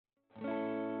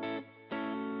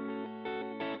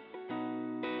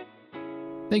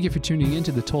Thank you for tuning in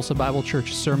to the Tulsa Bible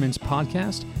Church Sermons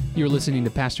podcast. You're listening to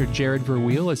Pastor Jared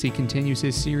Verweel as he continues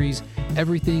his series,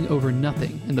 Everything Over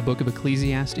Nothing, in the book of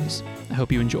Ecclesiastes. I hope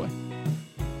you enjoy.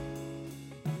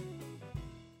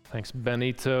 Thanks,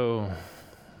 Benito.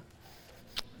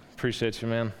 Appreciate you,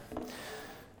 man.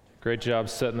 Great job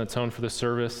setting the tone for the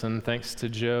service, and thanks to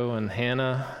Joe and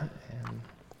Hannah and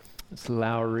Ms.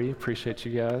 Lowry. Appreciate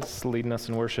you guys leading us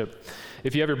in worship.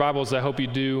 If you have your Bibles, I hope you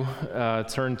do,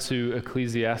 turn to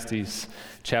Ecclesiastes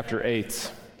chapter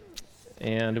 8.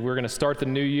 And we're going to start the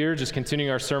new year just continuing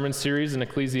our sermon series in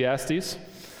Ecclesiastes.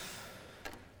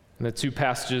 And the two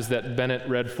passages that Bennett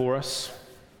read for us.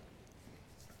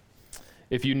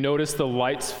 If you notice the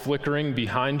lights flickering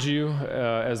behind you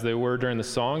as they were during the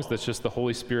songs, that's just the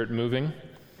Holy Spirit moving.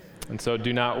 And so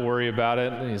do not worry about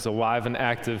it. He's alive and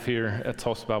active here at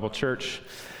Tulsa Bible Church,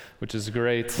 which is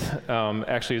great.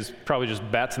 Actually, it's probably just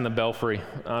bats in the belfry,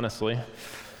 honestly.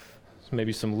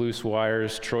 Maybe some loose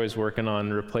wires. Troy's working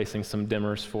on replacing some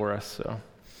dimmers for us.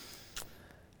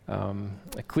 So,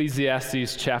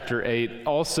 Ecclesiastes chapter 8.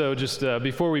 Also, just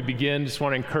before we begin, just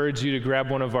want to encourage you to grab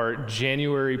one of our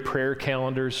January prayer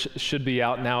calendars. Should be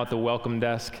out now at the welcome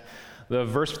desk. The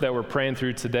verse that we're praying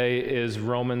through today is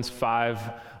Romans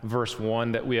 5, verse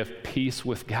 1, that we have peace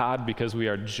with God because we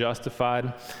are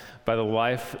justified by the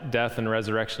life, death, and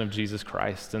resurrection of Jesus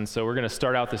Christ. And so we're going to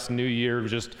start out this new year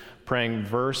just praying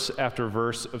verse after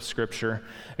verse of Scripture.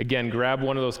 Again, grab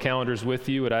one of those calendars with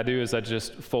you. What I do is I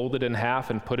just fold it in half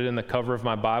and put it in the cover of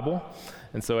my Bible.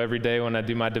 And so every day when I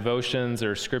do my devotions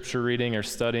or Scripture reading or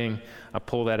studying, I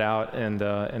pull that out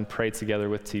and pray together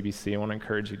with TBC. I want to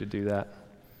encourage you to do that.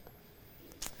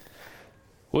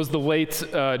 Was the late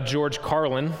George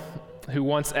Carlin, who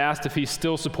once asked if he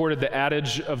still supported the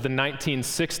adage of the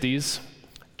 1960s,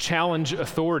 challenge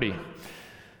authority.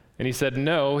 And he said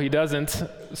no, he doesn't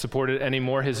support it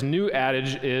anymore. His new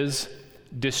adage is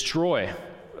destroy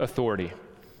authority.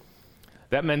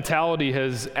 That mentality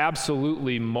has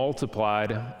absolutely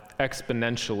multiplied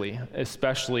exponentially,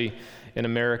 especially in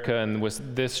America and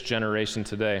with this generation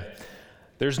today.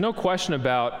 There's no question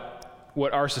about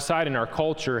what our society and our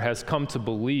culture has come to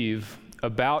believe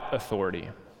about authority.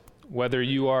 Whether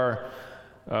you are,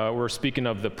 we're speaking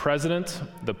of the president,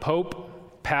 the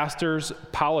pope, pastors,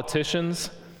 politicians,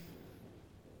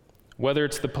 whether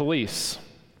it's the police.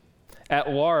 At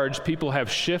large, people have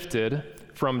shifted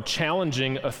from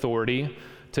challenging authority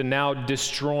to now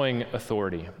destroying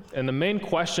authority. And the main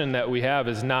question that we have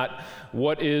is not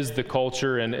what is the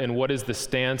culture and what is the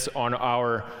stance on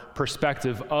our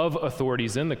perspective of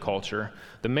authorities in the culture.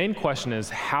 The main question is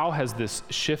how has this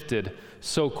shifted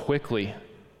so quickly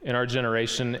in our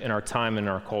generation, in our time, in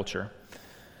our culture?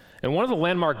 And one of the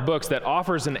landmark books that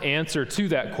offers an answer to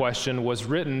that question was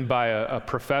written by a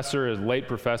professor, a late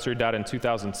professor, who died in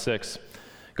 2006. It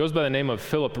goes by the name of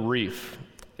Philip Rieff.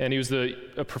 And he was a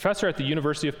professor at the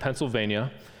University of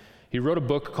Pennsylvania. He wrote a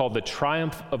book called The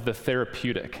Triumph of the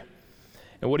Therapeutic.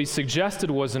 And what he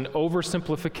suggested was an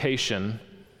oversimplification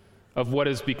of what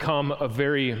has become a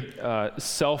very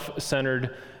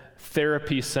self-centered,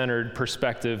 therapy-centered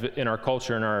perspective in our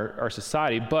culture and our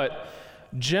society. But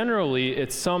generally,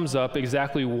 it sums up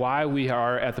exactly why we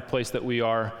are at the place that we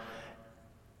are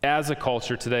as a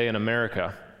culture today in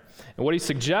America. And what he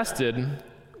suggested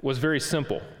was very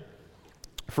simple.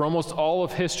 For almost all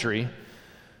of history,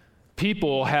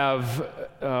 people have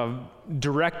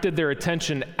directed their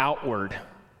attention outward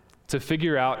to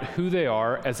figure out who they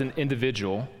are as an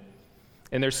individual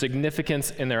and their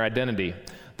significance in their identity.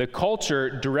 The culture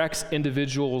directs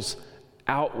individuals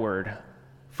outward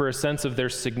for a sense of their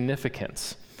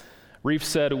significance. Rieff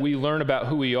said, we learn about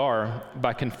who we are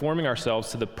by conforming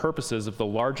ourselves to the purposes of the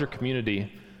larger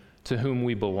community to whom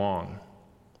we belong.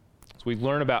 So we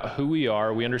learn about who we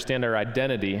are, we understand our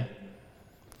identity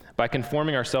by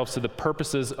conforming ourselves to the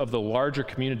purposes of the larger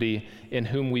community in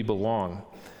whom we belong.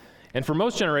 And for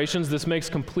most generations, this makes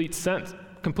complete sense.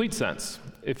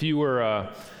 If you were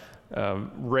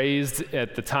raised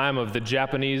at the time of the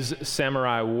Japanese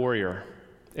samurai warrior,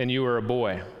 and you were a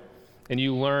boy, and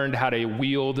you learned how to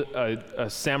wield a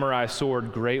samurai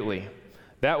sword greatly,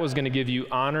 that was going to give you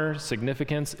honor,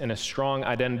 significance, and a strong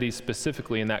identity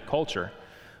specifically in that culture.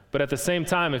 But at the same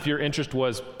time, if your interest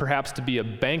was perhaps to be a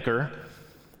banker,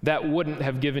 that wouldn't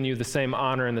have given you the same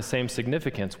honor and the same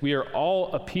significance. We are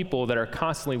all a people that are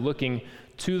constantly looking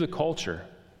to the culture.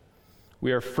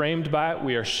 We are framed by it,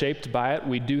 we are shaped by it,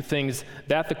 we do things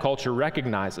that the culture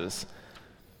recognizes.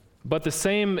 But the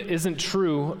same isn't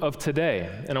true of today,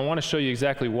 and I want to show you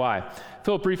exactly why.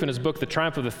 Philip Rieff, in his book, The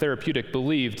Triumph of the Therapeutic,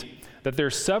 believed that there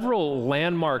are several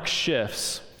landmark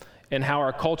shifts and how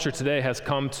our culture today has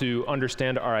come to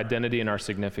understand our identity and our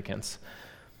significance.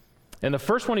 And the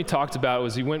first one he talked about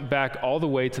was he went back all the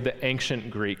way to the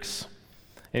ancient Greeks,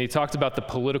 and he talked about the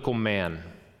political man.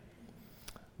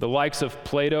 The likes of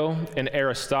Plato and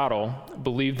Aristotle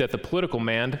believed that the political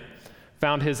man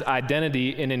found his identity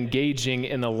in engaging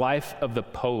in the life of the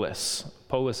polis.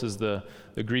 Polis is the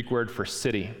Greek word for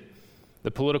city.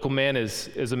 The political man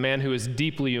is a man who is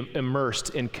deeply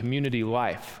immersed in community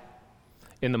life,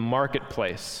 in the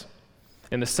marketplace,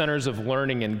 in the centers of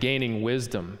learning and gaining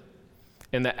wisdom,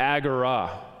 in the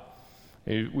agora.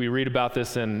 We read about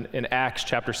this in Acts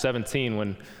chapter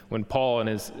 17 when Paul in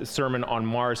his sermon on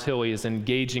Mars Hill, he is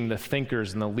engaging the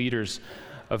thinkers and the leaders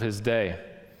of his day.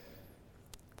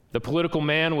 The political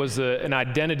man was an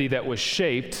identity that was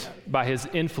shaped by his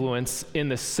influence in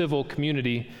the civil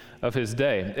community of his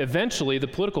day. Eventually, the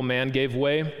political man gave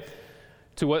way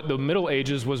to what the Middle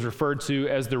Ages was referred to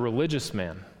as the religious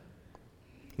man.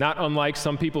 Not unlike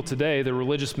some people today, the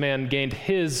religious man gained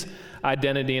his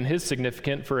identity and his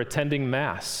significance for attending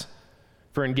Mass,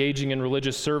 for engaging in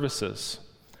religious services,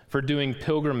 for doing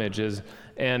pilgrimages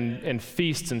and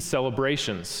feasts and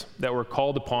celebrations that were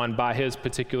called upon by his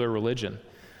particular religion.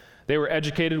 They were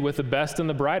educated with the best and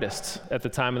the brightest at the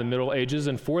time of the Middle Ages,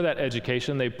 and for that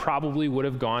education, they probably would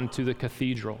have gone to the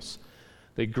cathedrals,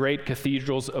 the great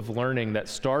cathedrals of learning that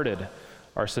started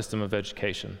our system of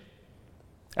education.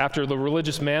 After the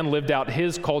religious man lived out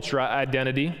his cultural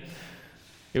identity,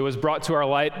 it was brought to our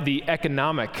light the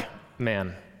economic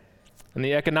man. And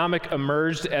the economic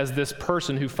emerged as this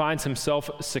person who finds himself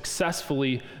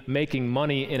successfully making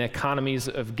money in economies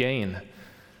of gain.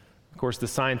 Of course, the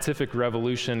scientific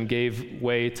revolution gave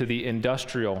way to the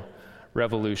industrial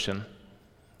revolution,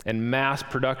 and mass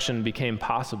production became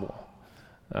possible.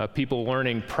 People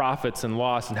learning profits and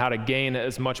loss and how to gain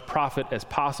as much profit as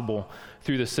possible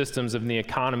through the systems of the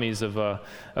economies of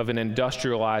an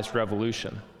industrialized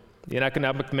revolution. The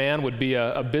economic man would be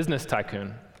a business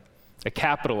tycoon, a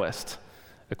capitalist,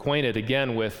 acquainted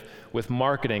again with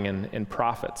marketing and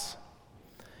profits.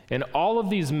 And all of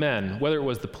these men, whether it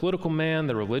was the political man,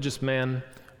 the religious man,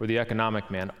 or the economic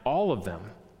man, all of them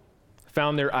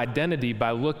found their identity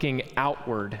by looking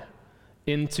outward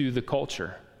into the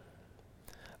culture.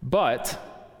 But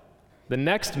the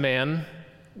next man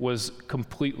was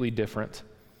completely different.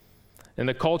 And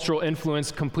the cultural influence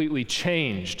completely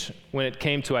changed when it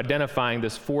came to identifying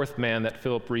this fourth man that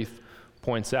Philip Reith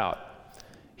points out.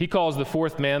 He calls the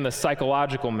fourth man the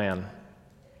psychological man.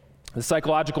 The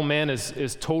psychological man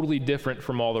is totally different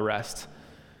from all the rest.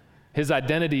 His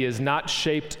identity is not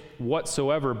shaped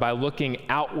whatsoever by looking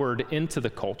outward into the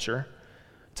culture,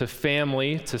 to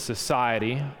family, to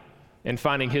society, and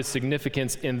finding his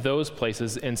significance in those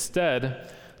places. Instead,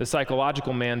 the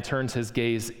psychological man turns his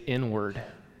gaze inward.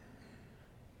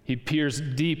 He peers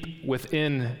deep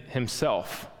within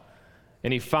himself,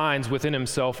 and he finds within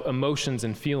himself emotions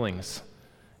and feelings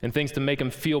and things to make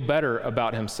him feel better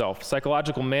about himself.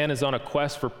 Psychological man is on a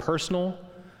quest for personal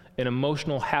and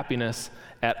emotional happiness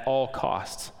at all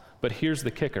costs. But here's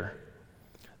the kicker.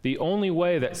 The only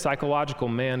way that psychological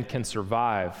man can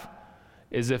survive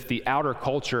is if the outer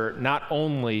culture not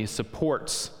only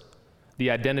supports the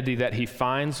identity that he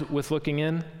finds with looking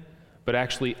in, but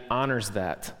actually honors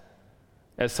that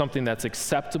as something that's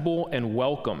acceptable and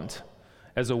welcomed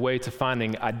as a way to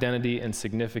finding identity and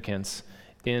significance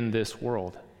in this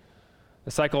world.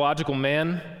 The psychological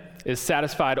man is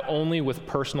satisfied only with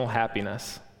personal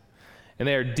happiness, and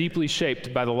they are deeply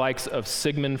shaped by the likes of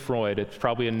Sigmund Freud. It's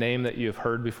probably a name that you have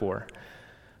heard before.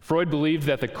 Freud believed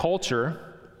that the culture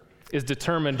is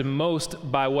determined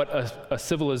most by what a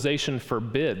civilization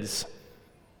forbids.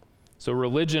 So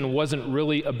religion wasn't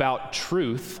really about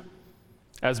truth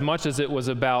as much as it was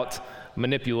about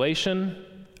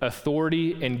manipulation,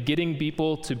 authority, and getting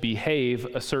people to behave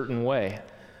a certain way.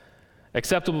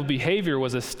 Acceptable behavior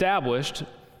was established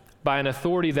by an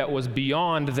authority that was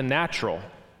beyond the natural.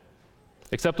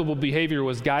 Acceptable behavior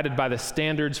was guided by the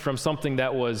standards from something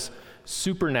that was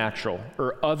supernatural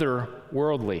or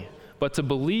otherworldly. But to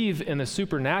believe in the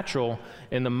supernatural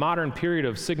in the modern period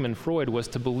of Sigmund Freud was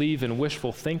to believe in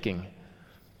wishful thinking.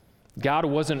 God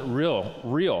wasn't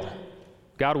real.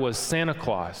 God was Santa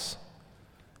Claus.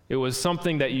 It was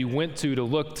something that you went to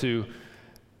look to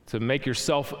make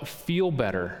yourself feel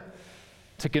better,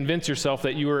 to convince yourself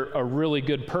that you were a really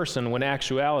good person, when in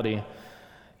actuality,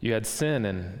 you had sin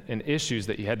and issues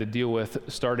that you had to deal with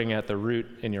starting at the root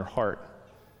in your heart.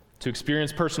 To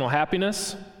experience personal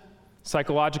happiness,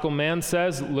 psychological man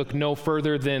says, look no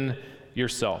further than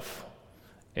yourself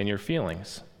and your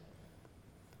feelings.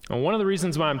 And one of the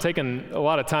reasons why I'm taking a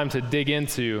lot of time to dig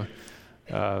into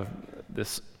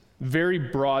this very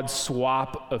broad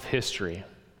swath of history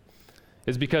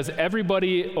is because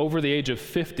everybody over the age of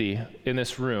 50 in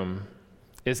this room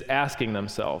is asking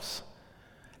themselves,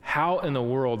 how in the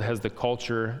world has the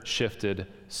culture shifted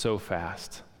so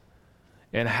fast?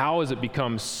 And how has it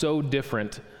become so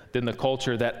different than the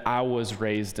culture that I was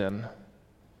raised in,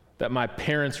 that my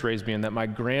parents raised me in, that my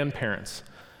grandparents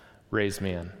raised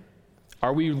me in?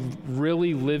 Are we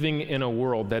really living in a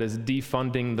world that is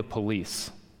defunding the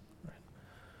police?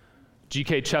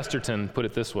 G.K. Chesterton put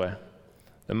it this way: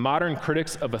 the modern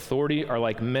critics of authority are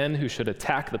like men who should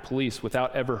attack the police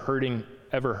without ever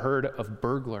heard of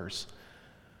burglars.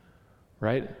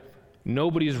 Right?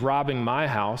 Nobody's robbing my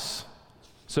house,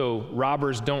 so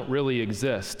robbers don't really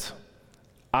exist.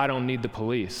 I don't need the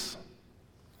police.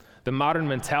 The modern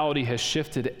mentality has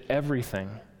shifted everything,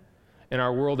 and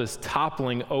our world is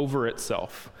toppling over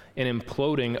itself and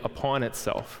imploding upon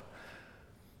itself.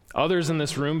 Others in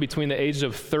this room between the ages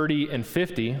of 30 and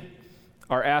 50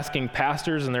 are asking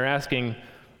pastors, and they're asking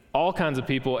all kinds of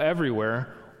people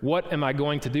everywhere, what am I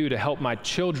going to do to help my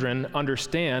children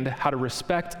understand how to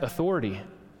respect authority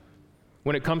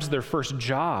when it comes to their first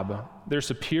job, their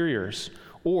superiors,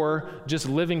 or just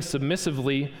living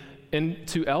submissively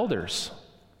to elders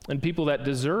and people that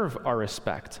deserve our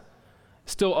respect?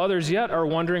 Still others yet are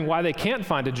wondering why they can't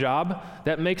find a job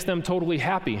that makes them totally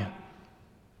happy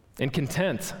and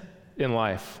content in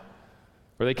life,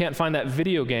 or they can't find that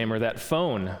video game or that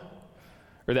phone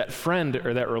or that friend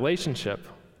or that relationship,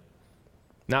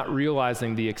 not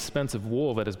realizing the expensive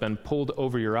wool that has been pulled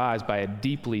over your eyes by a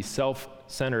deeply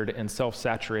self-centered and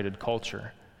self-saturated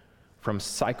culture from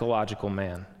psychological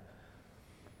man.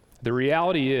 The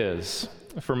reality is,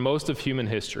 for most of human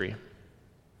history,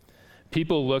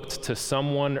 people looked to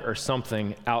someone or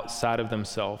something outside of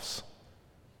themselves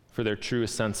for their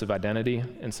truest sense of identity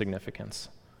and significance.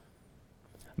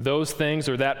 Those things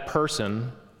or that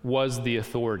person was the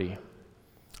authority.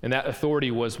 And that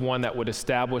authority was one that would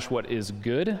establish what is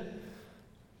good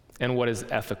and what is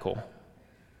ethical.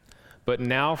 But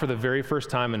now, for the very first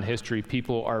time in history,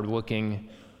 people are looking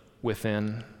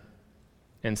within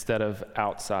instead of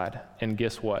outside. And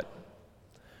guess what?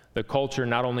 The culture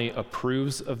not only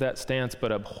approves of that stance,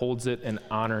 but upholds it and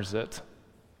honors it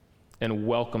and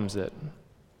welcomes it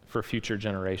for future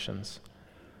generations.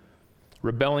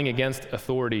 Rebelling against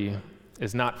authority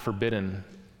is not forbidden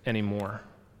anymore.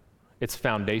 It's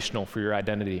foundational for your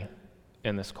identity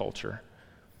in this culture.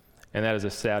 And that is a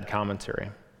sad commentary.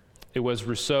 It was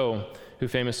Rousseau who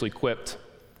famously quipped,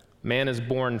 "Man is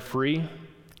born free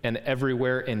and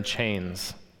everywhere in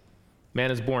chains."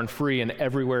 Man is born free and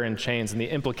everywhere in chains. And the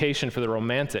implication for the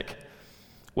Romantic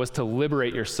was to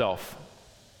liberate yourself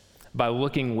by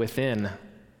looking within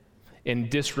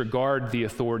and disregard the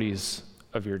authorities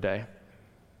of your day.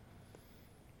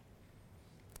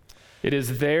 It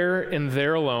is there and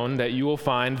there alone that you will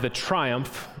find the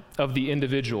triumph of the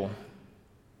individual.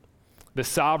 The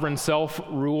sovereign self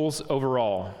rules over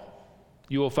all.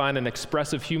 You will find an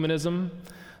expressive humanism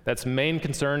that's main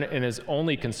concern and his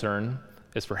only concern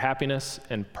is for happiness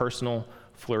and personal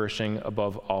flourishing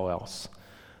above all else.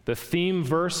 The theme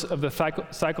verse of the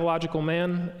psychological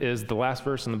man is the last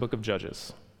verse in the book of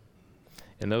Judges.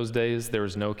 In those days, there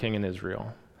was no king in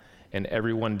Israel, and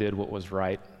everyone did what was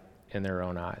right in their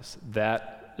own eyes.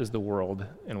 That is the world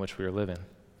in which we are living.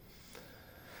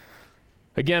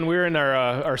 Again, we're in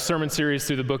our sermon series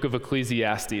through the book of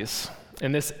Ecclesiastes,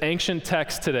 and this ancient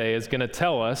text today is going to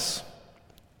tell us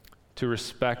to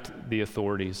respect the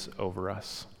authorities over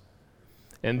us.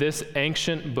 And this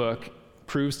ancient book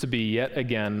proves to be yet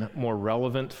again more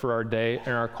relevant for our day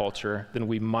and our culture than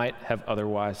we might have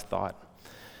otherwise thought.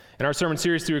 In our sermon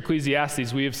series through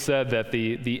Ecclesiastes, we have said that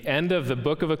the end of the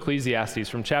book of Ecclesiastes,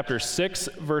 from chapter 6,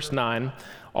 verse 9,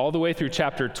 all the way through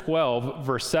chapter 12,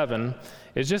 verse 7,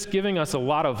 is just giving us a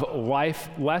lot of life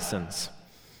lessons.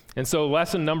 And so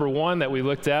lesson number 1 that we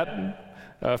looked at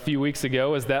a few weeks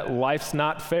ago is that life's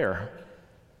not fair,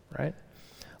 right?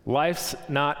 Life's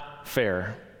not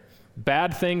fair.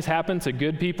 Bad things happen to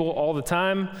good people all the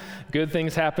time. Good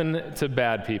things happen to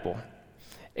bad people.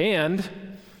 And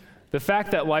the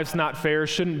fact that life's not fair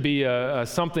shouldn't be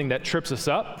something that trips us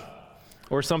up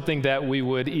or something that we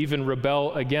would even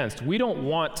rebel against. We don't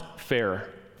want fair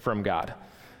from God.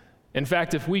 In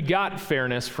fact, if we got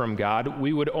fairness from God,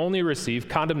 we would only receive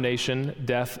condemnation,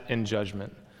 death, and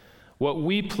judgment. What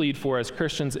we plead for as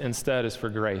Christians instead is for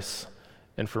grace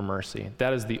and for mercy.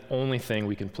 That is the only thing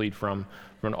we can plead from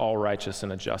an all-righteous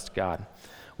and a just God.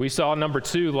 We saw number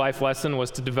 2 life lesson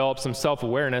was to develop some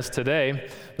self-awareness. Today,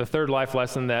 the third life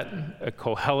lesson that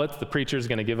Kohelet, the preacher, is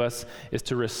going to give us is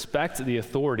to respect the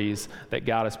authorities that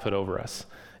God has put over us.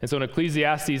 And so in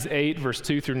Ecclesiastes 8, verse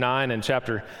 2 through 9, and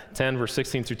chapter 10, verse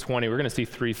 16 through 20, we're going to see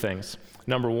three things.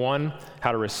 Number one,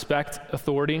 how to respect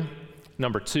authority.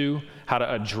 Number two, how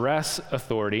to address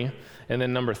authority. And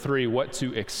then number three, what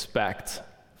to expect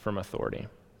from authority.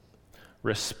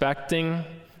 Respecting,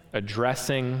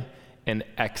 addressing, and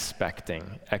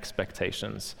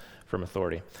expectations from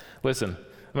authority. Listen,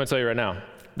 I'm going to tell you right now,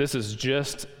 this is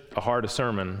just a hard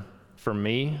sermon for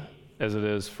me as it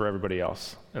is for everybody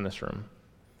else in this room.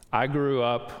 I grew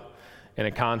up in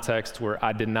a context where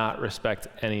I did not respect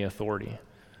any authority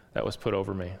that was put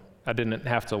over me. I didn't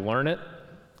have to learn it.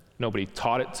 Nobody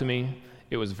taught it to me.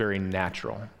 It was very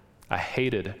natural. I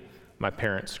hated my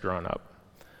parents growing up.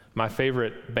 My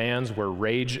favorite bands were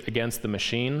Rage Against the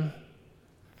Machine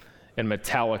and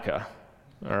Metallica,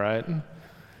 all right?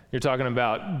 You're talking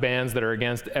about bands that are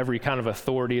against every kind of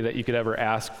authority that you could ever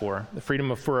ask for. The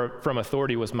freedom from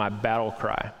authority was my battle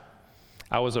cry.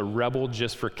 I was a rebel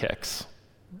just for kicks,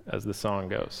 as the song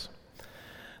goes.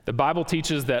 The Bible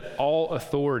teaches that all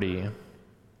authority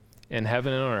in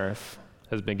heaven and on earth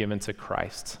has been given to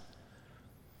Christ.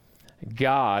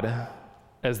 God,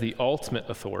 as the ultimate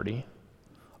authority,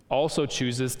 also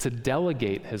chooses to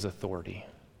delegate his authority.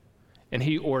 And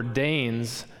he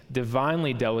ordains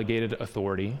divinely delegated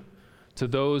authority to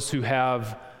those who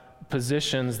have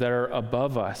positions that are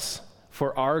above us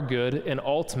for our good and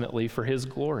ultimately for his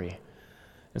glory.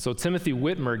 And so Timothy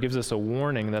Whitmer gives us a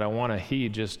warning that I want to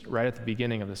heed just right at the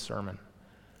beginning of this sermon.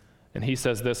 And he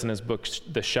says this in his book,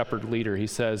 The Shepherd Leader. He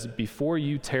says, before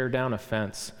you tear down a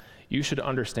fence, you should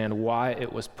understand why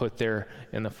it was put there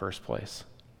in the first place.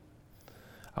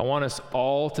 I want us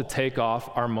all to take off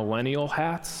our millennial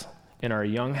hats and our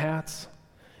young hats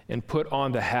and put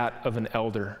on the hat of an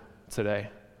elder today.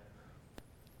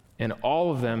 And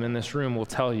all of them in this room will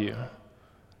tell you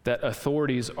that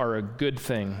authorities are a good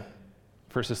thing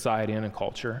for society and a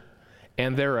culture,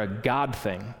 and they're a God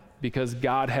thing because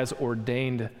God has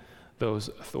ordained those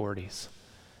authorities.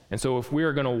 And so if we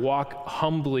are going to walk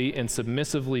humbly and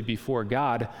submissively before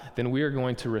God, then we are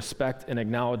going to respect and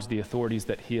acknowledge the authorities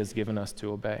that he has given us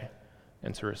to obey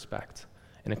and to respect.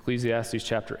 And Ecclesiastes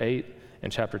chapter 8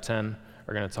 and chapter 10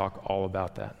 are going to talk all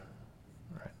about that.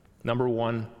 All right. Number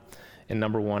one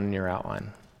in your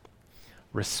outline.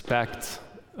 Respect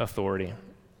authority.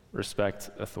 Respect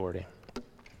authority.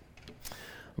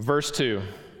 Verse 2,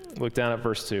 look down at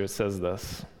verse 2, it says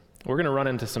this. We're going to run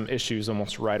into some issues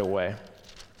almost right away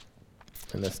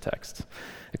in this text.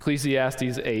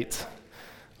 Ecclesiastes 8,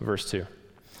 verse 2.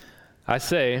 I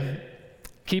say,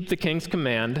 keep the king's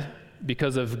command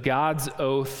because of God's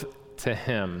oath to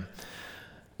him.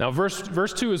 Now,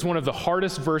 verse 2 is one of the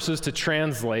hardest verses to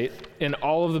translate in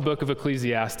all of the book of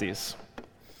Ecclesiastes.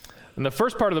 And the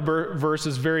first part of the verse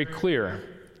is very clear.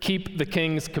 Keep the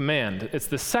king's command. It's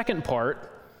the second part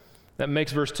that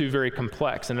makes verse 2 very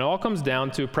complex. And it all comes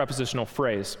down to a prepositional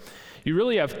phrase. You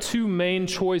really have two main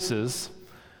choices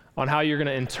on how you're going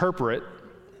to interpret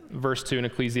verse 2 in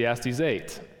Ecclesiastes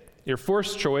 8. Your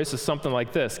first choice is something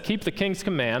like this. Keep the king's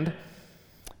command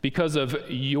because of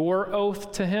your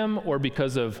oath to him or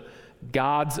because of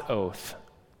God's oath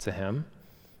to him.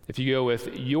 If you go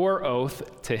with your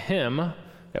oath to him,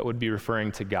 that would be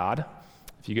referring to God.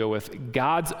 If you go with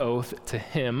God's oath to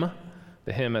him,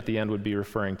 the him at the end would be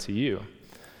referring to you.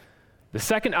 The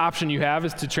second option you have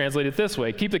is to translate it this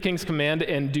way. Keep the king's command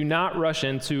and do not rush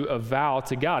into a vow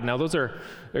to God. Now, those are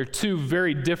two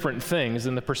very different things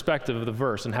in the perspective of the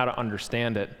verse and how to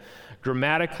understand it.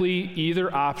 Grammatically,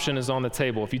 either option is on the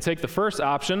table. If you take the first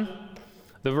option,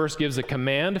 the verse gives a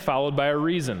command followed by a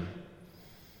reason.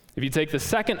 If you take the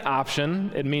second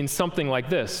option, it means something like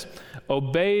this.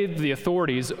 Obey the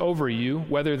authorities over you,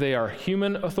 whether they are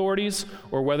human authorities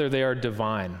or whether they are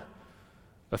divine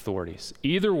authorities.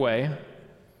 Either way,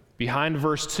 behind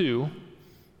verse 2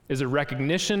 is a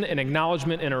recognition, an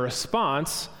acknowledgement, and a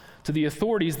response to the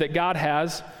authorities that God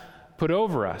has put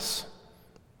over us,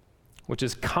 which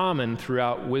is common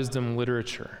throughout wisdom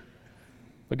literature.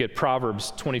 Look at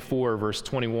Proverbs 24, verse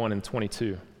 21 and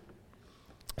 22.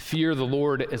 Fear the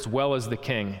Lord as well as the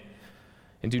king,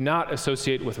 and do not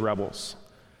associate with rebels,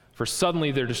 for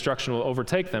suddenly their destruction will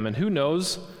overtake them, and who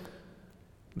knows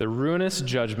the ruinous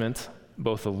judgment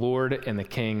both the Lord and the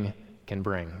king can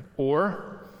bring.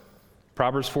 Or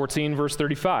Proverbs 14, verse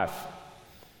 35.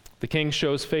 The king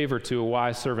shows favor to a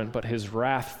wise servant, but his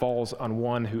wrath falls on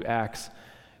one who acts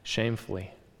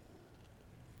shamefully.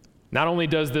 Not only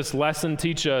does this lesson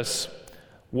teach us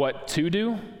what to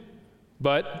do,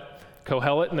 but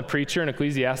Kohelet and the preacher in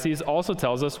Ecclesiastes also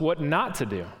tells us what not to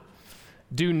do.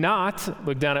 Do not,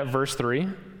 look down at verse 3,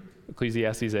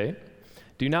 Ecclesiastes 8,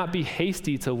 do not be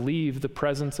hasty to leave the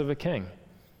presence of a king.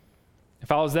 It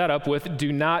follows that up with,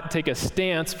 do not take a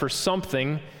stance for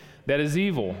something that is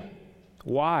evil.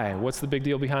 Why? What's the big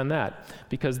deal behind that?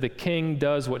 Because the king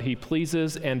does what he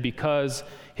pleases, and because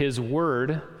his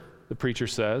word, the preacher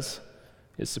says,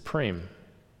 is supreme.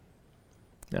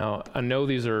 Now, I know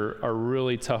these are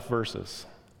really tough verses.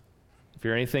 If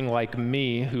you're anything like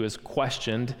me, who has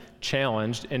questioned,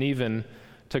 challenged, and even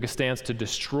took a stance to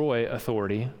destroy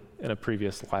authority in a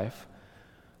previous life,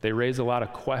 they raise a lot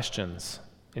of questions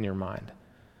in your mind.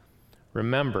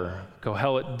 Remember,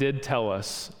 Kohelet did tell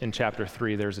us in chapter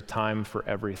 3, there's a time for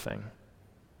everything.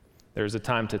 There's a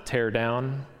time to tear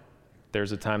down.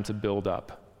 There's a time to build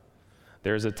up.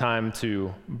 There's a time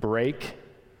to break.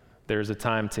 There's a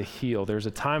time to heal. There's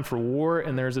a time for war,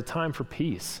 and there's a time for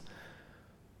peace.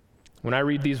 When I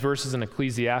read these verses in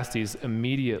Ecclesiastes,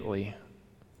 immediately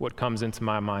what comes into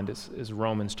my mind is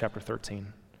Romans chapter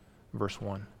 13, verse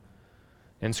 1.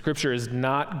 And Scripture is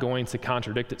not going to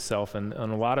contradict itself, and a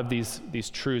lot of these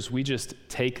truths, we just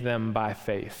take them by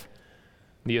faith.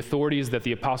 The authorities that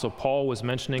the Apostle Paul was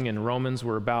mentioning in Romans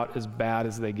were about as bad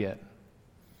as they get.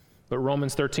 But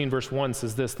Romans 13, verse 1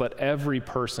 says this, let every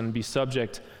person be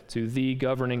subject to the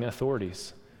governing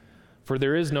authorities. For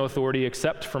there is no authority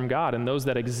except from God, and those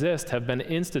that exist have been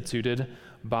instituted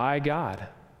by God.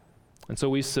 And so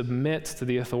we submit to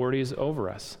the authorities over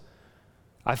us.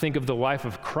 I think of the life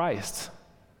of Christ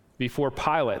before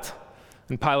Pilate.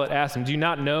 And Pilate asked him, do you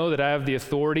not know that I have the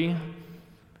authority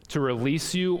to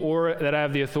release you or that I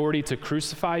have the authority to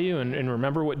crucify you? And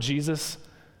remember what Jesus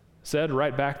said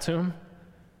right back to him?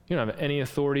 You don't have any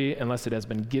authority unless it has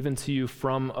been given to you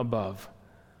from above.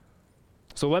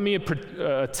 So let me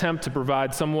attempt to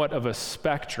provide somewhat of a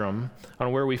spectrum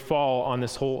on where we fall on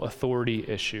this whole authority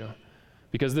issue,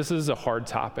 because this is a hard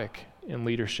topic in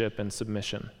leadership and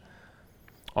submission.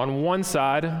 On one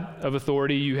side of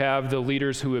authority, you have the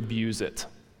leaders who abuse it.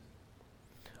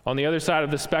 On the other side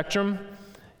of the spectrum,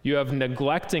 you have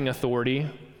neglecting authority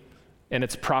and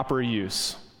its proper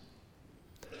use.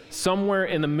 Somewhere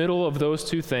in the middle of those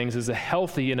two things is a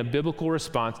healthy and a biblical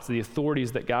response to the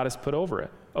authorities that God has put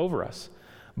over us.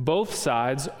 Both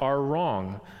sides are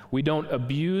wrong. We don't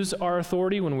abuse our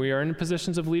authority when we are in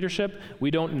positions of leadership. We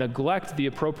don't neglect the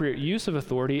appropriate use of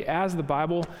authority as the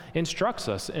Bible instructs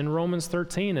us in Romans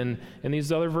 13 and in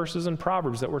these other verses in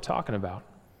Proverbs that we're talking about.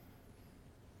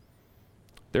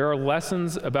 There are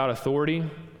lessons about authority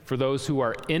for those who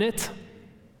are in it.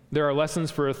 There are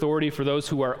lessons for authority for those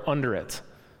who are under it.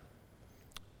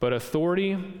 But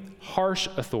authority, harsh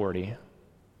authority,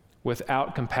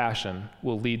 without compassion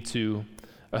will lead to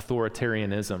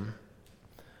authoritarianism.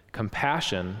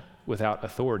 Compassion without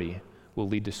authority will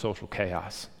lead to social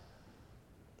chaos.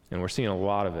 And we're seeing a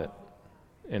lot of it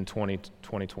in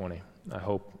 2020. I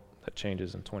hope that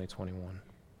changes in 2021.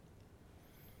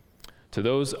 To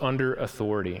those under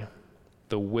authority,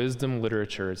 the wisdom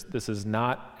literature, this is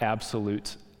not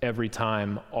absolute, every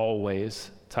time, always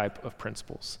type of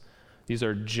principles. These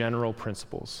are general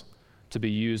principles to be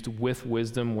used with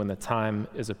wisdom when the time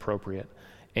is appropriate.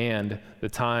 And the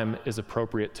time is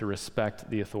appropriate to respect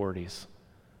the authorities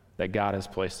that God has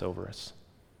placed over us.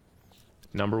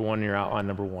 Number one in your outline,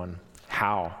 number one,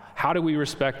 how? How do we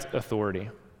respect authority?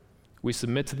 We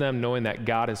submit to them knowing that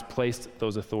God has placed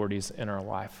those authorities in our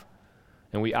life.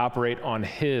 And we operate on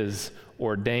His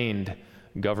ordained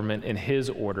government and His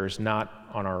orders, not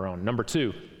on our own. Number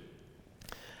two,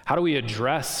 how do we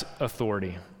address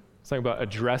authority? Let's think about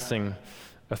addressing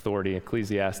authority,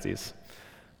 Ecclesiastes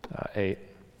 8.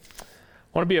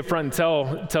 I want to be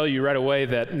upfront and tell you right away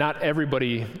that not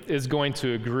everybody is going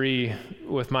to agree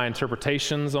with my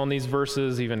interpretations on these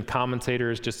verses. Even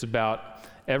commentators, just about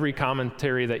every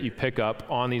commentary that you pick up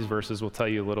on these verses will tell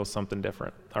you a little something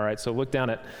different. All right, so look down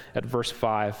at verse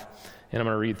 5, and I'm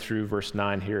going to read through verse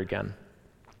 9 here again.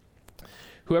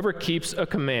 Whoever keeps a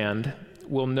command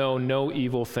will know no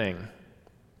evil thing,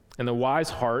 and the wise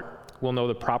heart will know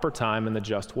the proper time and the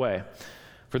just way.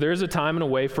 For there is a time and a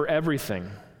way for everything,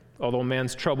 although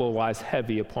man's trouble lies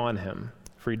heavy upon him.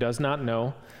 For he does not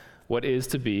know what is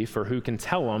to be, for who can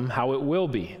tell him how it will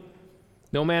be?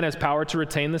 No man has power to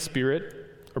retain the spirit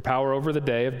or power over the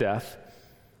day of death.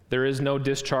 There is no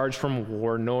discharge from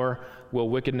war, nor will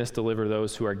wickedness deliver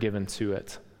those who are given to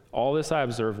it. All this I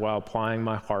observed while applying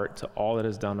my heart to all that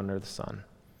is done under the sun,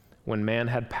 when man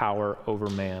had power over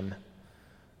man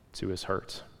to his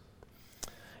hurt.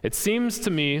 It seems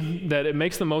to me that it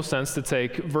makes the most sense to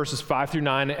take verses 5 through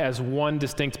 9 as one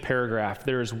distinct paragraph.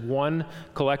 There is one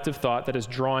collective thought that is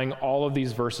drawing all of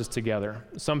these verses together.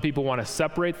 Some people want to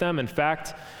separate them. In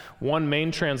fact, one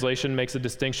main translation makes a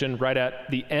distinction right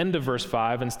at the end of verse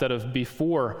 5 instead of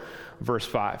before verse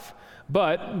 5.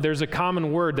 But there's a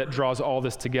common word that draws all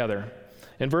this together.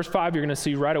 In verse 5, you're going to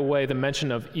see right away the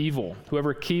mention of evil.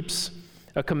 Whoever keeps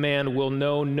a command will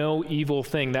know no evil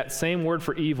thing. That same word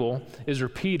for evil is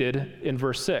repeated in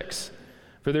verse 6.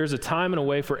 For there's a time and a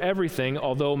way for everything,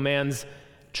 although man's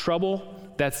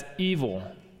trouble, that's evil.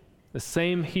 The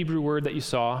same Hebrew word that you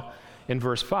saw in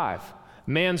verse 5.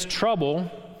 Man's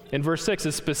trouble in verse 6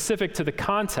 is specific to the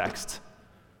context.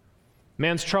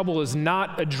 Man's trouble is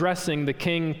not addressing the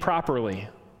king properly.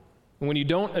 And when you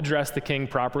don't address the king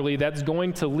properly, that's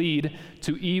going to lead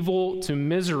to evil, to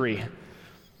misery.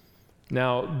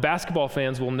 Now, basketball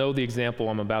fans will know the example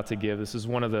I'm about to give. This is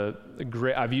one of the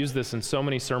great, I've used this in so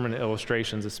many sermon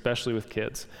illustrations, especially with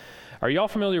kids. Are you all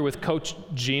familiar with Coach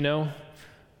Gino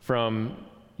from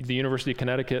the University of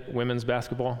Connecticut women's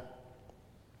basketball?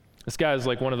 This guy is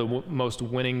like one of the most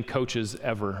winning coaches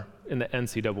ever in the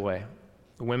NCAA.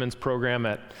 The women's program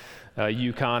at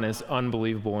UConn is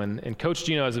unbelievable. And Coach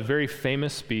Gino has a very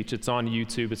famous speech. It's on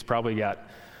YouTube. It's probably got,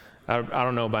 I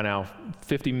don't know by now,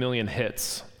 50 million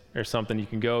hits or something. You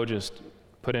can go just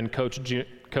put in Coach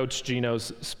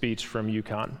Gino's speech from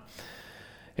UConn.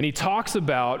 And he talks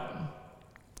about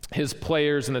his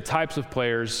players and the types of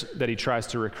players that he tries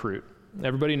to recruit.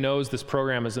 Everybody knows this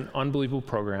program is an unbelievable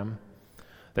program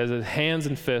that is hands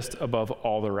and fist above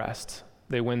all the rest.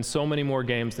 They win so many more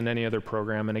games than any other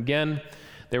program. And again,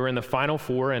 they were in the Final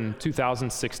Four in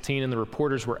 2016, and the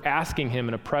reporters were asking him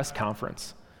in a press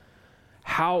conference,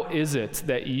 how is it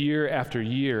that year after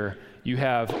year you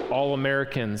have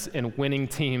All-Americans and winning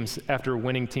teams after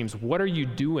winning teams? What are you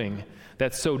doing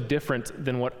that's so different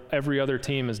than what every other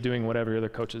team is doing, what every other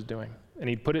coach is doing? And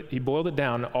he boiled it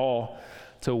down all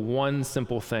to one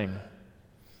simple thing.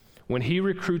 When he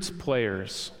recruits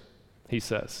players, he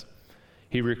says,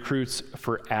 he recruits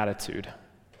for attitude.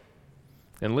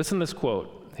 And listen to this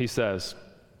quote. He says,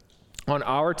 on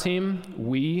our team,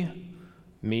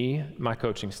 me, my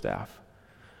coaching staff,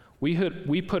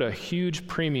 we put a huge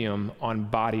premium on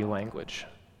body language.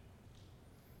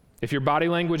 If your body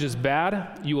language is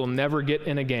bad, you will never get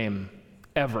in a game,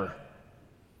 ever.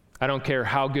 I don't care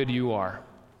how good you are.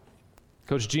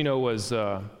 Coach Gino was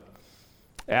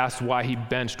asked why he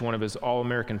benched one of his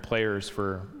All-American players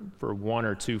for 1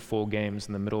 or 2 full games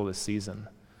in the middle of the season.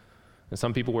 And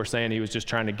some people were saying he was just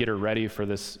trying to get her ready for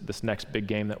this next big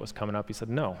game that was coming up. He said,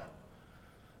 no, I'm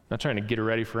not trying to get her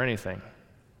ready for anything.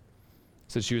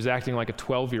 He said she was acting like a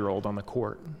 12-year-old on the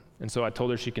court. And so I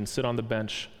told her she can sit on the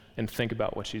bench and think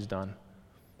about what she's done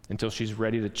until she's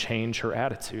ready to change her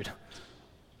attitude.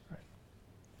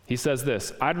 He says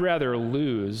this, I'd rather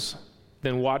lose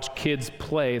than watch kids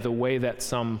play the way that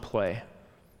some play,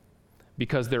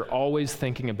 because they're always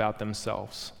thinking about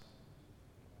themselves.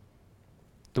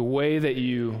 The way that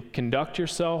you conduct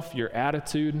yourself, your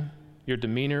attitude, your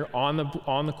demeanor on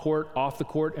the court, off the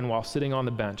court, and while sitting on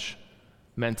the bench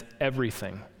meant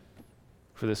everything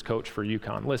for this coach for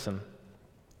UConn. Listen,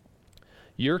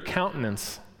 your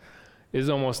countenance is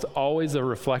almost always a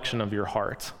reflection of your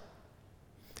heart.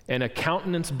 And a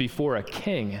countenance before a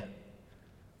king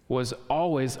was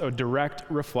always a direct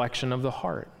reflection of the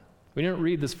heart. We didn't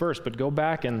read this verse, but go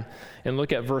back and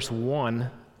look at verse 1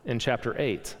 in chapter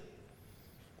 8.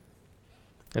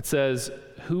 It says,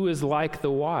 who is like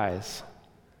the wise?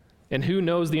 And who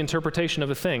knows the interpretation of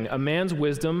a thing? A man's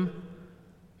wisdom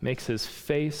makes his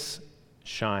face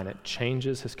shine. It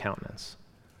changes his countenance.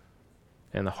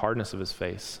 And the hardness of his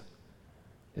face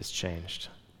is changed.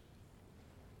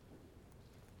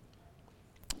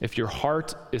 If your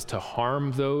heart is to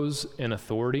harm those in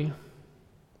authority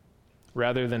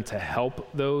rather than to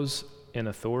help those in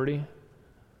authority,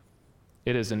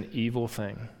 it is an evil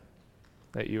thing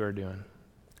that you are doing.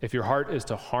 If your heart is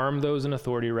to harm those in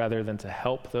authority rather than to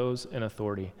help those in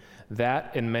authority,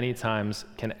 that in many times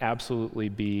can absolutely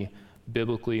be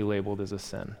biblically labeled as a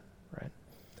sin, right?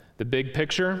 The big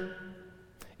picture,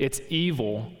 it's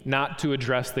evil not to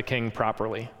address the king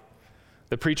properly.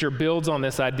 The preacher builds on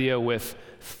this idea with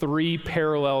 3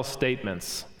 parallel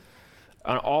statements.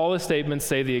 All the statements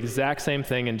say the exact same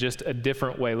thing in just a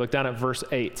different way. Look down at verse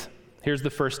 8. Here's the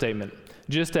first statement.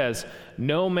 Just as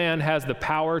no man has the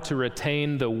power to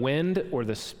retain the wind or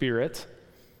the spirit,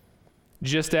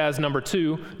 just as number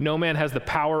 2, no man has the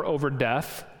power over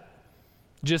death,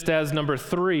 just as number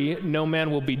 3, no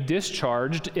man will be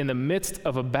discharged in the midst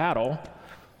of a battle,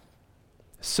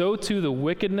 so too the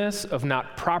wickedness of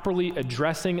not properly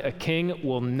addressing a king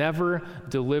will never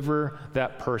deliver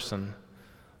that person.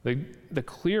 The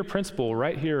clear principle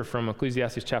right here from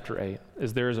Ecclesiastes chapter 8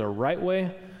 is there is a right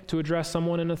way to address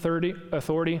someone in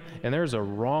authority, and there's a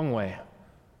wrong way.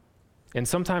 And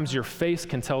sometimes your face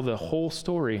can tell the whole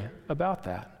story about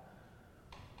that.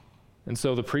 And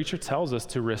so the preacher tells us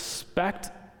to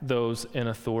respect those in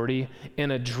authority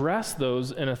and address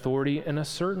those in authority in a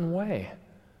certain way.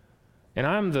 And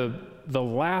I'm the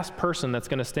last person that's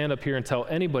going to stand up here and tell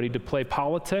anybody to play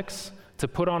politics, to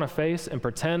put on a face and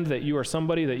pretend that you are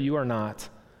somebody that you are not.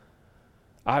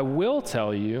 I will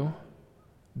tell you,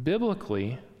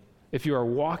 biblically, if you are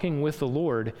walking with the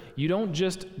Lord, you don't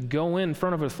just go in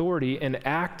front of authority and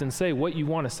act and say what you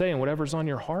want to say and whatever's on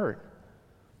your heart.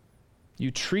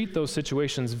 You treat those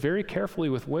situations very carefully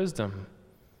with wisdom,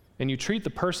 and you treat the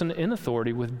person in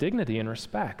authority with dignity and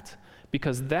respect,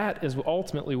 because that is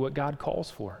ultimately what God calls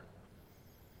for.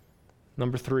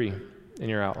 Number 3 in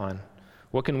your outline,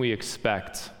 what can we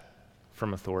expect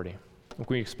from authority? What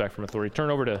can we expect from authority? Turn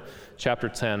over to chapter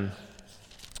 10,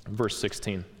 verse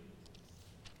 16.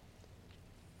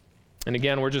 And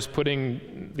again, we're just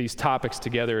putting these topics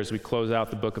together as we close out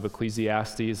the book of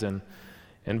Ecclesiastes, and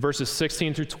verses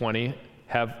 16 through 20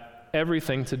 have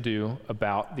everything to do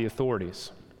about the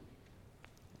authorities.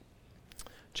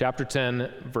 Chapter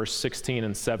 10, verse 16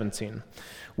 and 17.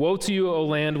 Woe to you, O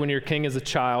land, when your king is a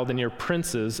child and your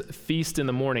princes feast in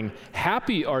the morning.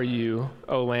 Happy are you,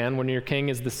 O land, when your king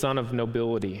is the son of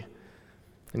nobility,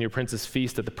 and your princes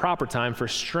feast at the proper time for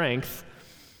strength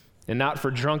and not for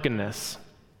drunkenness.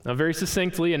 Now, very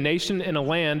succinctly, a nation and a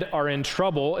land are in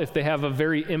trouble if they have a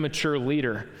very immature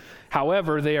leader.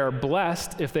 However, they are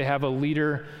blessed if they have a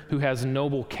leader who has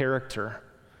noble character,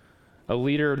 a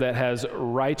leader that has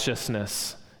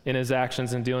righteousness in his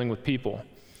actions in dealing with people.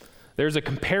 There's a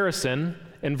comparison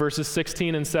in verses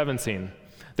 16 and 17.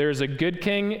 There's a good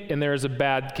king and there is a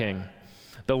bad king.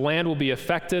 The land will be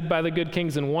affected by the good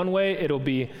kings in one way. It'll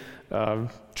be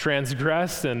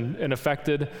transgressed and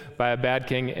affected by a bad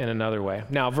king in another way.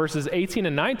 Now, verses 18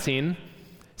 and 19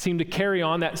 seem to carry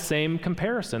on that same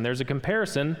comparison. There's a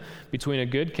comparison between a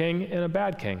good king and a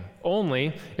bad king.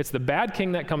 Only it's the bad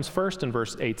king that comes first in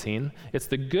verse 18. It's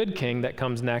the good king that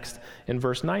comes next in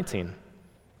verse 19.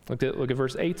 Look at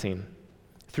verse 18.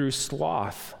 Through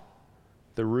sloth,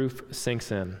 the roof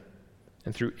sinks in,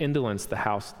 and through indolence, the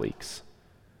house leaks.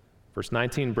 Verse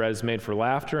 19, bread is made for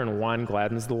laughter, and wine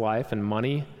gladdens the life, and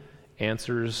money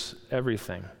answers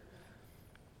everything.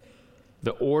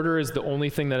 The order is the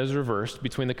only thing that is reversed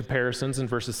between the comparisons in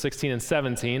verses 16 and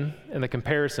 17 and the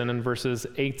comparison in verses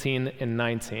 18 and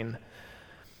 19.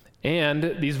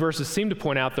 And these verses seem to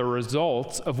point out the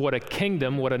results of what a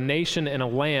kingdom, what a nation and a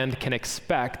land can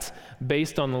expect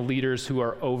based on the leaders who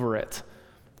are over it.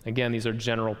 Again, these are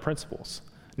general principles.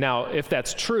 Now, if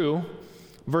that's true,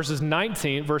 verse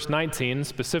 19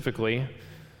 specifically,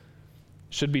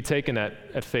 should be taken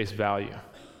at face value.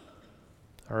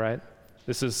 All right?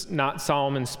 This is not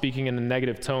Solomon speaking in a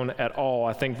negative tone at all.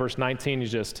 I think verse 19, you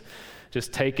just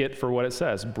take it for what it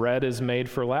says. Bread is made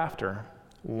for laughter.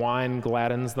 Wine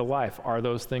gladdens the life. Are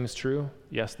those things true?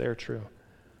 Yes, they are true.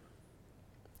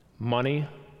 Money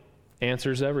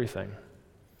answers everything.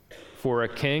 For a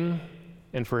king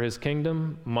and for his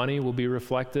kingdom, money will be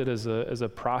reflected as a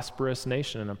prosperous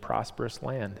nation and a prosperous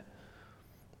land.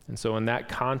 And so in that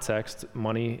context,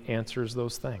 money answers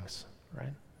those things,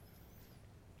 right?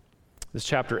 This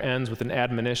chapter ends with an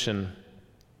admonition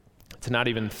to not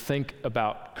even think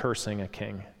about cursing a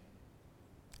king,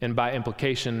 and by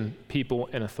implication, people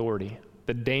in authority.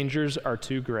 The dangers are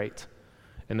too great,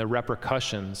 and the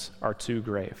repercussions are too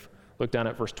grave. Look down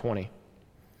at verse 20.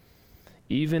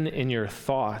 Even in your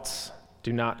thoughts,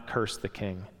 do not curse the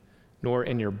king, nor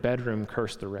in your bedroom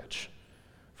curse the rich.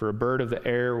 For a bird of the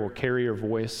air will carry your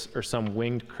voice, or some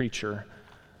winged creature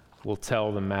will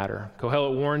tell the matter.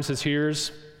 Kohelet warns his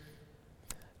hearers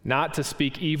not to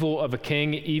speak evil of a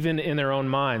king even in their own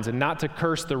minds, and not to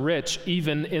curse the rich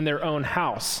even in their own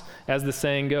house. As the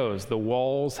saying goes, the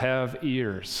walls have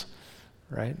ears,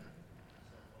 right?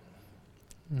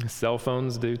 Cell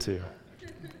phones do too.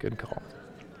 Good call.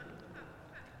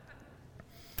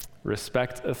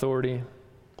 Respect authority,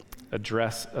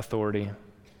 address authority,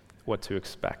 what to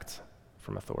expect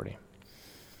from authority.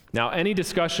 Now, any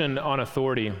discussion on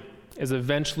authority is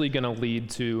eventually going to lead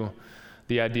to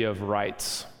the idea of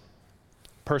rights,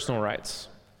 personal rights,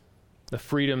 the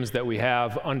freedoms that we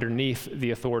have underneath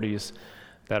the authorities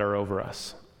that are over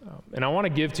us. And I want to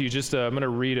give to you I'm going to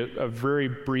read a very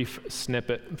brief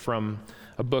snippet from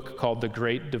a book called The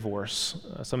Great Divorce.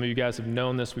 Some of you guys have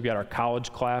known this. We've got our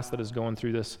college class that is going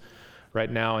through this right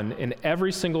now. And in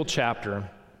every single chapter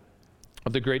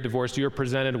of The Great Divorce, you are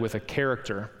presented with a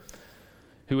character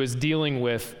who is dealing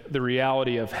with the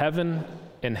reality of heaven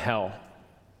and hell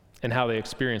and how they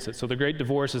experience it. So The Great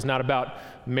Divorce is not about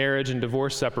marriage and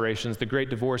divorce separations. The Great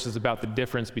Divorce is about the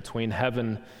difference between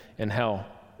heaven and hell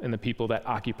and the people that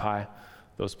occupy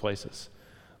those places.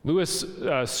 Lewis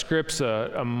scripts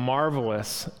a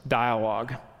marvelous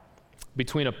dialogue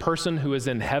between a person who is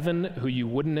in heaven who you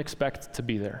wouldn't expect to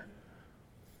be there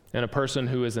and a person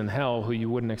who is in hell who you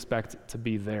wouldn't expect to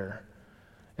be there.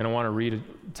 And I want to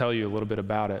tell you a little bit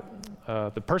about it.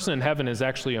 The person in heaven is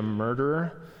actually a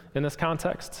murderer in this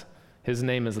context. His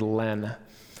name is Len.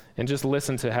 And just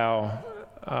listen to how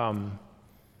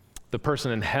the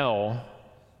person in hell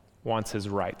wants his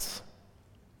rights.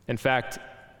 In fact,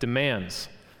 demands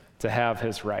to have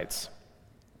his rights.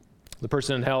 The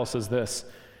person in hell says this.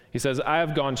 He says, "I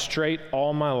have gone straight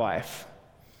all my life.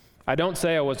 I don't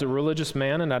say I was a religious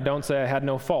man, and I don't say I had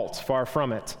no faults, far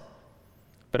from it.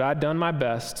 But I'd done my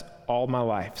best all my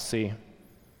life, see.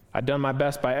 I'd done my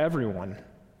best by everyone.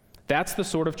 That's the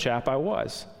sort of chap I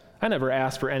was. I never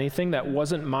asked for anything that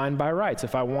wasn't mine by rights.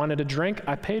 If I wanted a drink,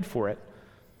 I paid for it.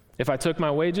 If I took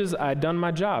my wages, I'd done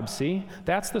my job, see.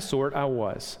 That's the sort I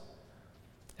was.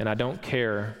 And I don't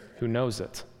care who knows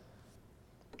it."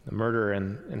 The murderer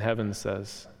in heaven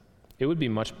says, "It would be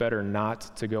much better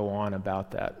not to go on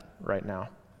about that right now."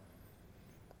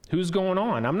 Who's going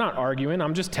on? I'm not arguing.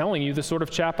 I'm just telling you the sort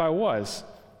of chap I was.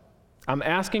 I'm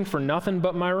asking for nothing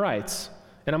but my rights.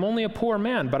 And I'm only a poor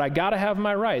man, but I got to have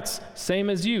my rights, same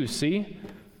as you, see?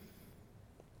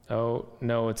 Oh,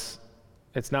 no, it's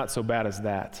not so bad as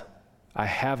that. I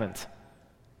haven't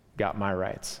got my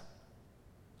rights,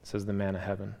 says the man of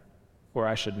heaven, or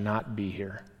I should not be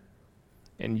here.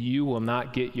 And you will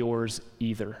not get yours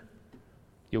either.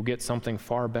 You'll get something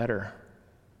far better.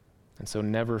 And so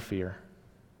never fear.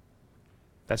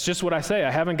 That's just what I say.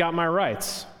 I haven't got my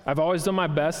rights. I've always done my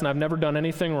best, and I've never done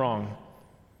anything wrong.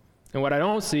 And what I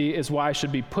don't see is why I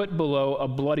should be put below a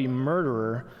bloody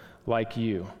murderer like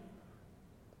you.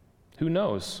 Who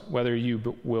knows whether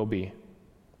you will be?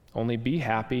 Only be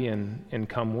happy and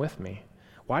come with me.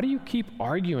 Why do you keep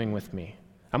arguing with me?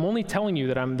 I'm only telling you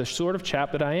that I'm the sort of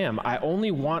chap that I am. I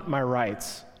only want my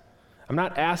rights. I'm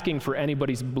not asking for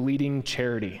anybody's bleeding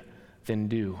charity. Then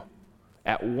do.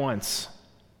 At once.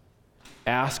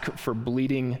 Ask for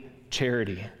bleeding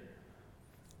charity.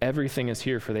 Everything is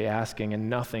here for the asking, and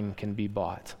nothing can be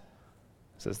bought,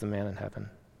 says the man in heaven.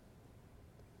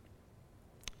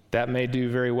 That may do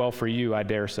very well for you, I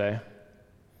dare say.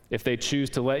 If they choose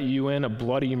to let you in, a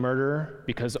bloody murderer,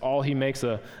 because all he makes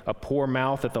a poor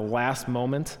mouth at the last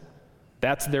moment,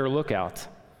 that's their lookout.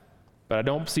 But I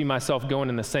don't see myself going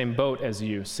in the same boat as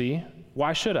you, see?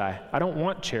 Why should I? I don't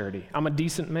want charity. I'm a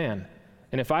decent man.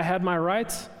 And if I had my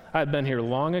rights, I'd been here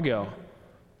long ago.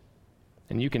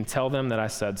 And you can tell them that I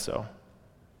said so.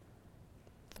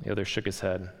 The other shook his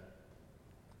head.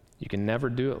 You can never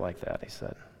do it like that, he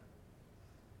said.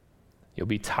 You'll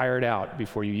be tired out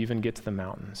before you even get to the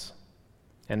mountains.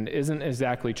 And it isn't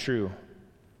exactly true,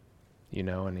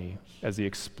 and as he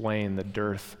explained, the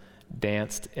dearth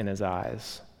danced in his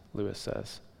eyes, Lewis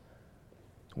says.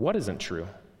 What isn't true?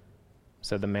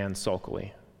 Said the man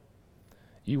sulkily.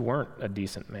 You weren't a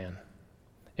decent man,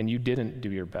 and you didn't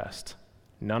do your best.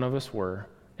 None of us were,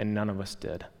 and none of us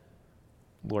did.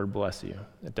 Lord bless you.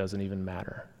 It doesn't even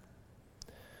matter.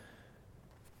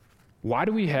 Why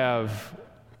do we have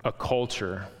a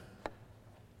culture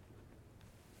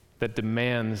that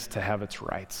demands to have its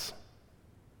rights?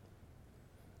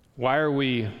 Why are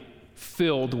we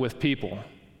filled with people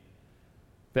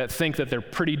that think that they're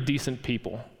pretty decent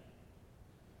people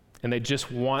and they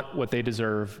just want what they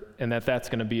deserve and that's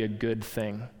going to be a good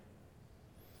thing?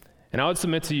 And I would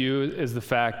submit to you is the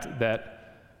fact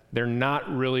that they're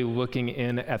not really looking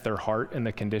in at their heart and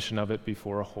the condition of it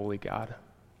before a holy God.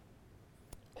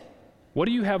 What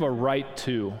do you have a right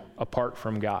to apart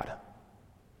from God?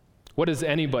 What does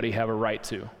anybody have a right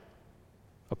to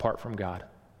apart from God?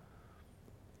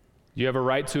 Do you have a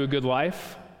right to a good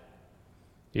life?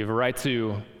 Do you have a right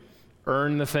to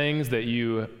earn the things that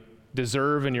you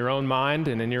deserve in your own mind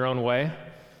and in your own way?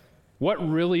 What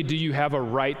really do you have a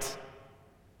right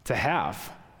to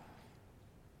have?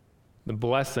 The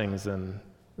blessings and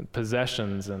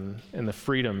possessions and the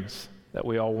freedoms that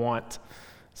we all want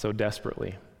so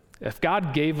desperately. If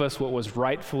God gave us what was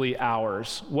rightfully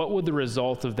ours, what would the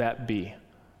result of that be?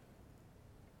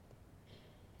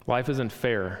 Life isn't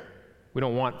fair. We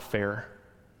don't want fair.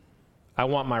 I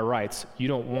want my rights. You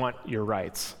don't want your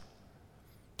rights.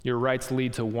 Your rights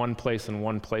lead to one place and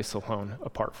one place alone,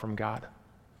 apart from God.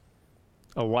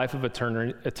 A life of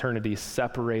eternity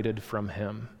separated from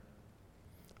Him.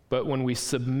 But when we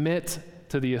submit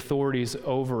to the authorities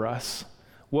over us,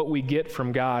 what we get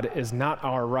from God is not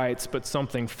our rights, but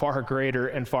something far greater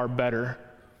and far better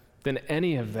than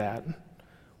any of that.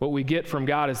 What we get from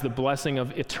God is the blessing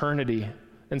of eternity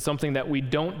and something that we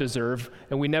don't deserve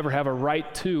and we never have a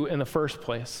right to in the first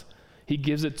place. He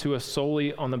gives it to us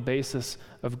solely on the basis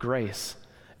of grace.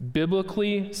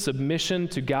 Biblically, submission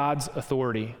to God's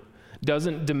authority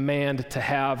doesn't demand to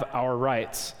have our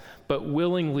rights, but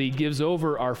willingly gives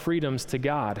over our freedoms to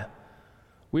God.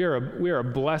 We are a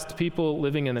blessed people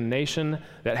living in a nation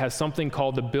that has something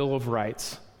called the Bill of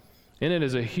Rights. And it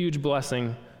is a huge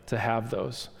blessing to have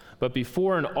those. But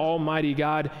before an almighty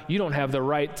God, you don't have the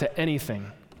right to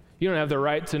anything. You don't have the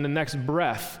right to the next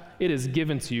breath. It is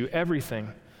given to you.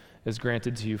 Everything is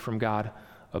granted to you from God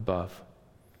above.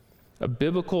 A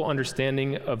biblical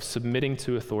understanding of submitting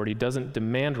to authority doesn't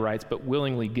demand rights, but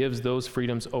willingly gives those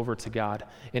freedoms over to God.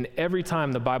 And every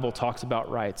time the Bible talks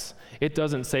about rights, it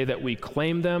doesn't say that we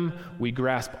claim them, we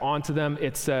grasp onto them.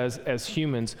 It says, as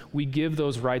humans, we give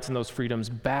those rights and those freedoms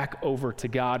back over to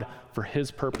God for His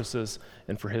purposes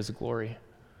and for His glory.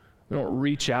 We don't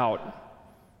reach out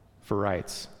for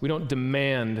rights. We don't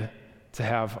demand to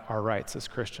have our rights as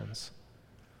Christians.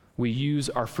 We use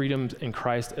our freedoms in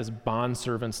Christ as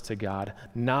bondservants to God,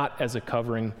 not as a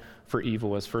covering for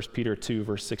evil, as 1 Peter 2,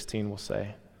 verse 16 will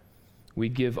say. We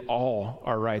give all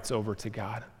our rights over to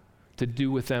God to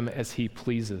do with them as He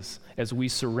pleases, as we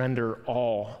surrender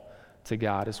all to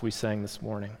God, as we sang this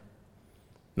morning.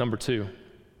 Number 2,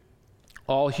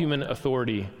 all human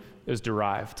authority is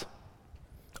derived.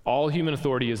 All human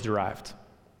authority is derived.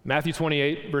 Matthew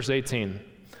 28, verse 18.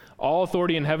 All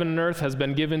authority in heaven and earth has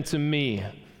been given to me,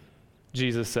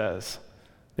 Jesus says.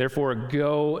 Therefore,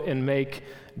 go and make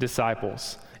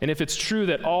disciples. And if it's true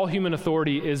that all human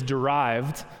authority is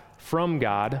derived from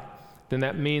God, then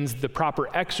that means the proper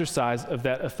exercise of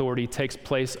that authority takes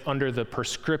place under the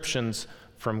prescriptions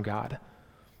from God.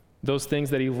 Those things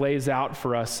that He lays out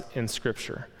for us in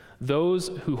Scripture. Those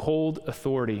who hold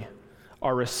authority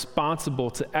are responsible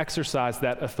to exercise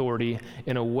that authority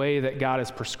in a way that God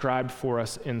has prescribed for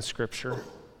us in Scripture.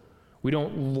 We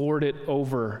don't lord it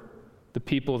over the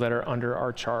people that are under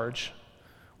our charge.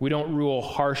 We don't rule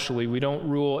harshly. We don't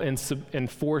rule in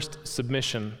forced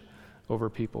submission over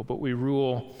people, but we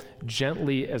rule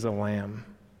gently as a lamb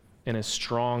and as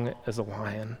strong as a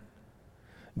lion.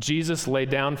 Jesus laid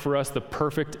down for us the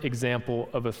perfect example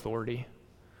of authority.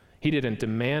 He didn't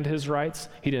demand His rights.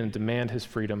 He didn't demand His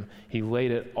freedom. He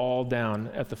laid it all down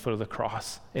at the foot of the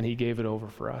cross, and He gave it over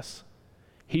for us.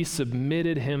 He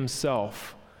submitted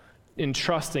Himself,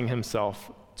 entrusting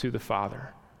Himself to the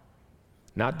Father,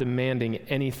 not demanding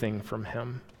anything from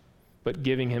Him, but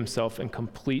giving Himself in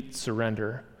complete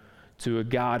surrender to a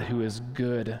God who is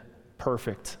good,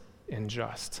 perfect, and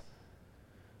just.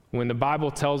 When the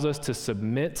Bible tells us to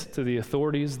submit to the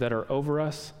authorities that are over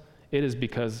us, it is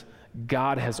because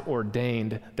God has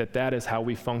ordained that that is how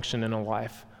we function in a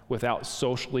life without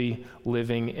socially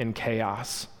living in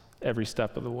chaos every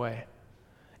step of the way.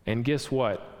 And guess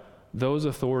what? Those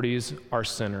authorities are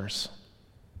sinners.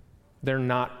 They're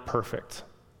not perfect.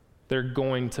 They're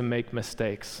going to make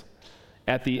mistakes.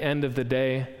 At the end of the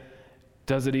day,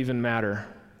 does it even matter?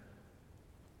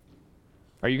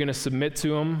 Are you going to submit to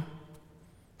them?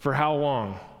 For how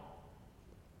long?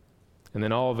 And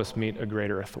then all of us meet a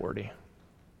greater authority.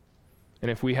 And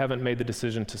if we haven't made the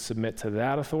decision to submit to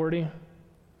that authority,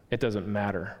 it doesn't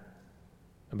matter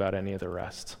about any of the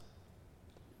rest.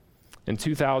 In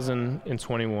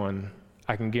 2021,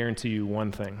 I can guarantee you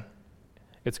one thing.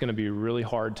 It's going to be really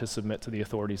hard to submit to the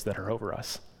authorities that are over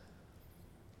us.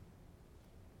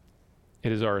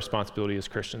 It is our responsibility as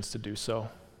Christians to do so,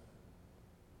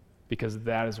 because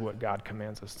that is what God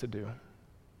commands us to do.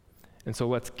 And so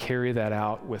let's carry that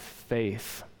out with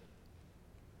faith,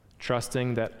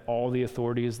 trusting that all the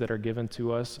authorities that are given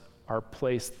to us are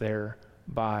placed there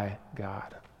by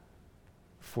God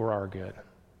for our good.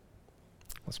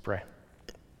 Let's pray.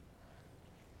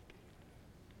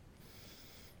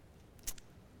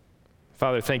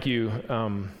 Father, thank you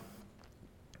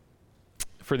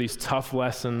for these tough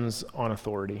lessons on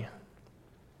authority.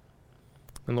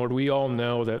 And Lord, we all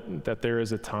know that there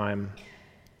is a time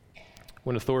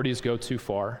when authorities go too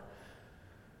far,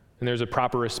 and there's a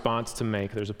proper response to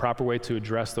make. There's a proper way to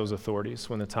address those authorities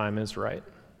when the time is right.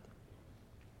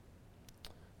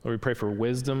 Lord, we pray for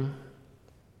wisdom.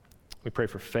 We pray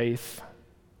for faith.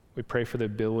 We pray for the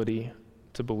ability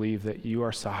to believe that you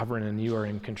are sovereign and you are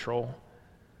in control.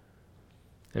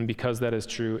 And because that is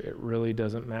true, it really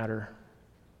doesn't matter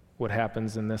what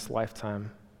happens in this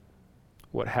lifetime.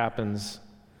 What happens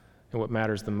and what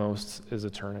matters the most is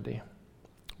eternity.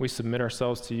 We submit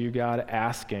ourselves to you, God,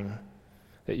 asking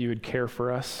that you would care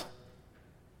for us,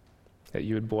 that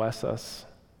you would bless us,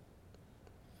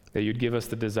 that you'd give us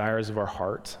the desires of our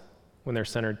heart when they're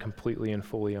centered completely and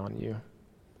fully on you.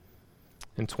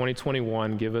 In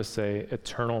 2021, give us an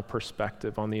eternal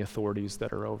perspective on the authorities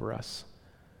that are over us.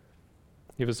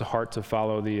 Give us a heart to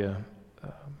follow the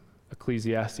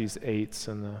Ecclesiastes 8s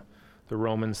and the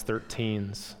Romans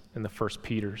 13s and the 1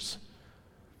 Peters.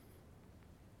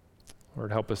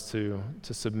 Lord, help us to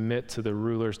submit to the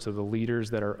rulers, to the leaders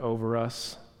that are over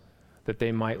us, that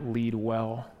they might lead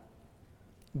well,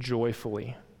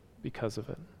 joyfully because of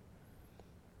it.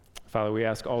 Father, we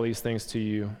ask all these things to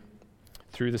you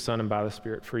through the Son and by the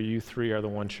Spirit, for you three are the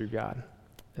one true God,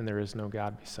 and there is no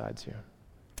God besides you.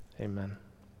 Amen.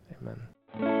 Amen.